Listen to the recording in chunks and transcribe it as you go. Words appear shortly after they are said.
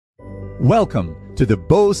Welcome to the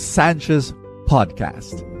Bo Sanchez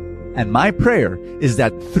podcast. And my prayer is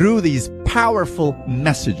that through these powerful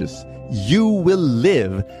messages, you will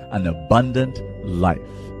live an abundant life.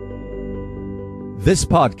 This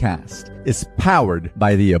podcast is powered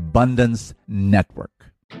by the Abundance Network.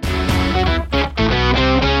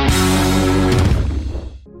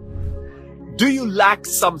 Do you lack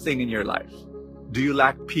something in your life? Do you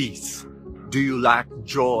lack peace? Do you lack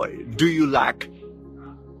joy? Do you lack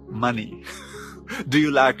money? Do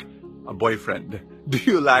you lack a boyfriend? Do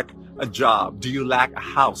you lack a job? Do you lack a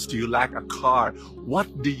house? Do you lack a car?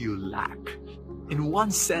 What do you lack? In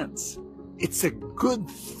one sense, it's a good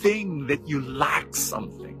thing that you lack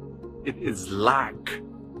something. It is lack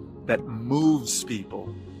that moves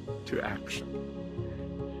people to action.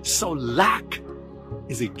 So lack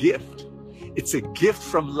is a gift. It's a gift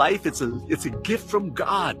from life. It's a gift from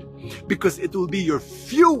God, because it will be your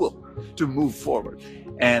fuel to move forward.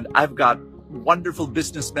 And I've got wonderful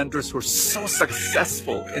business mentors who are so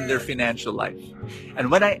successful in their financial life.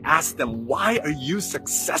 And when I ask them, why are you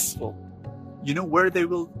successful? You know what they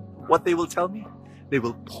will tell me? They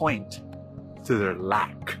will point to their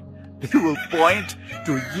lack. They will point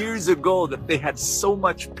to years ago that they had so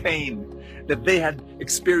much pain, that they had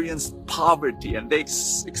experienced poverty and they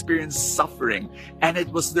experienced suffering. And it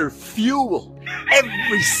was their fuel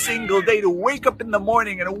every single day to wake up in the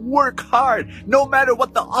morning and work hard, no matter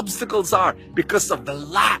what the obstacles are, because of the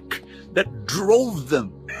lack that drove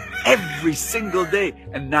them every single day.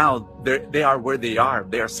 And now they are where they are.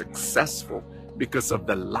 They are successful because of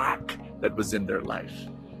the lack that was in their life.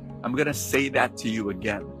 I'm going to say that to you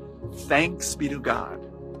again. Thanks be to God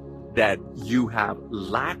that you have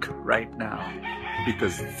lack right now,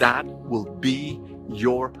 because that will be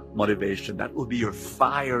your motivation. That will be your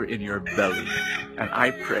fire in your belly. And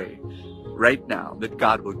I pray right now that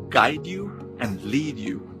God will guide you and lead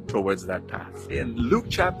you towards that path. In Luke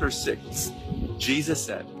chapter 6, Jesus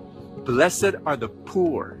said, "Blessed are the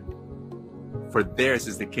poor, for theirs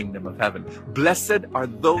is the kingdom of heaven. Blessed are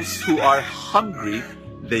those who are hungry,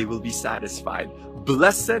 they will be satisfied.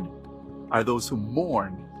 Blessed are those who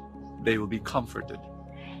mourn, they will be comforted."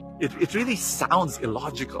 It really sounds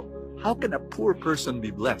illogical. How can a poor person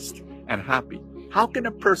be blessed and happy? How can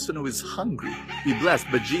a person who is hungry be blessed?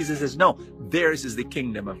 But Jesus says, no, theirs is the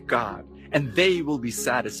kingdom of God, and they will be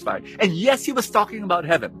satisfied. And yes, he was talking about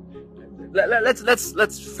heaven.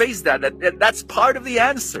 Let's face that's part of the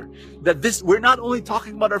answer. That we're not only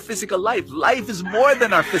talking about our physical life. Life is more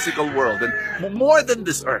than our physical world and more than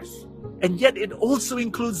this earth. And yet it also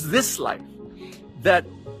includes this life, that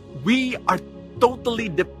we are totally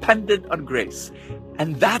dependent on grace.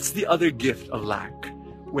 And that's the other gift of lack.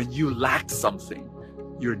 When you lack something,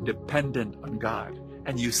 you're dependent on God,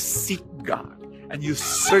 and you seek God, and you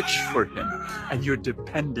search for Him, and you're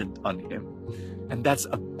dependent on Him. And that's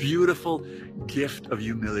a beautiful gift of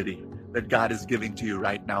humility that God is giving to you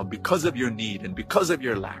right now. Because of your need and because of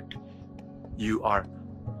your lack, you are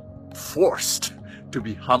forced to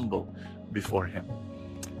be humble before Him.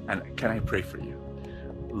 And can I pray for you?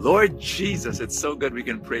 Lord Jesus, it's so good we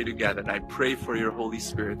can pray together. And I pray for your Holy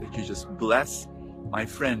Spirit that you just bless my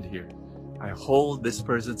friend here. I hold this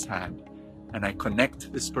person's hand and I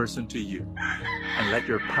connect this person to you, and let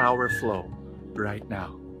your power flow right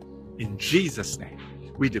now. In Jesus' name,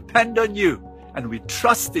 we depend on you and we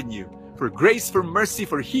trust in you for grace, for mercy,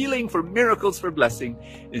 for healing, for miracles, for blessing.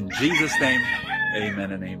 In Jesus' name,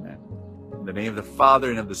 amen and amen. In the name of the Father,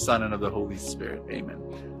 and of the Son, and of the Holy Spirit. Amen.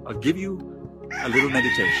 I'll give you a little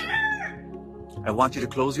meditation. I want you to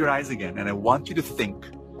close your eyes again, and I want you to think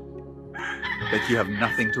that you have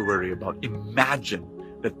nothing to worry about. Imagine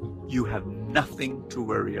that you have nothing to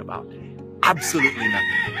worry about. Absolutely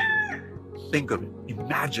nothing. Think of it.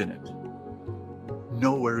 Imagine it.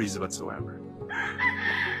 No worries whatsoever.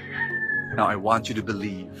 Now I want you to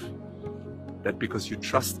believe that because you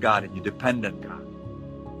trust God and you depend on God,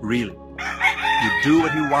 really, you do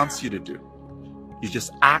what He wants you to do. You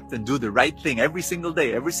just act and do the right thing every single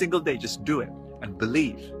day. Every single day, just do it and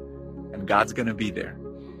believe. And God's going to be there.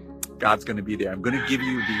 God's going to be there. I'm going to give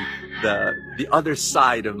you the other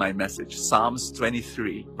side of my message. Psalms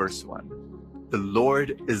 23, verse 1. The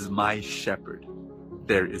Lord is my shepherd.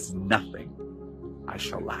 There is nothing I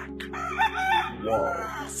shall lack. Whoa,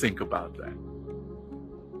 think about that.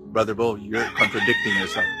 Brother Bo, you're contradicting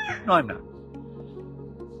yourself. No, I'm not.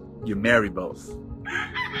 You marry both.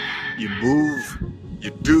 You move,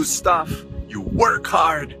 you do stuff, you work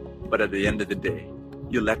hard, but at the end of the day,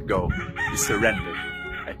 you let go, you surrender,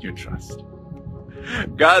 and you trust.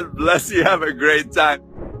 God bless you. Have a great time.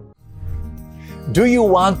 Do you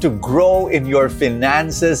want to grow in your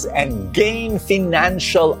finances and gain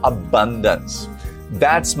financial abundance?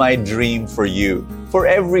 That's my dream for you. For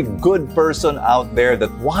every good person out there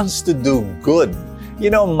that wants to do good. You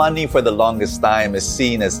know, money for the longest time is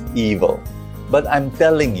seen as evil. But I'm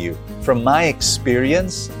telling you, from my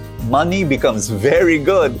experience, money becomes very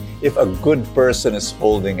good if a good person is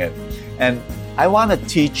holding it. And I want to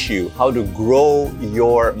teach you how to grow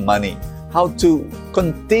your money, how to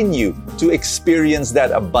continue to experience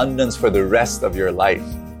that abundance for the rest of your life.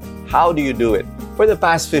 How do you do it? For the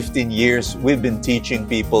past 15 years, we've been teaching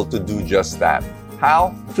people to do just that.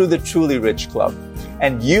 How? Through the Truly Rich Club.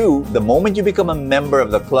 And you, the moment you become a member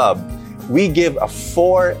of the club, we give a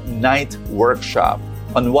 4-night workshop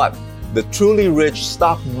on what? The Truly Rich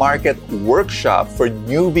Stock Market Workshop for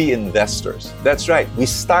newbie investors. That's right. We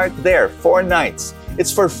start there, 4 nights.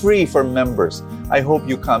 It's for free for members. I hope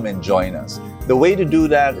you come and join us. The way to do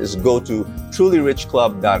that is go to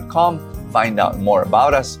trulyrichclub.com, find out more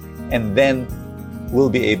about us, and then we'll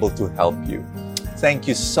be able to help you. Thank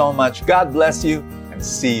you so much. God bless you, and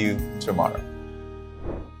see you tomorrow.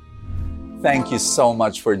 Thank you so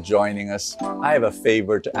much for joining us. I have a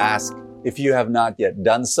favor to ask. If you have not yet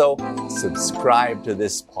done so, subscribe to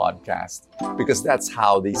this podcast, because that's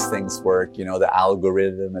how these things work, you know, the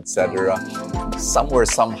algorithm, etc. Somewhere,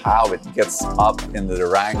 somehow it gets up in the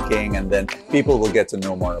ranking, and then people will get to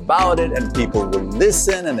know more about it, and people will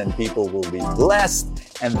listen, and then people will be blessed,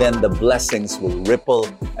 and then the blessings will ripple,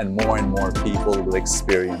 and more people will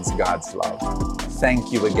experience God's love.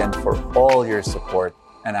 Thank you again for all your support,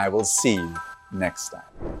 and I will see you next time.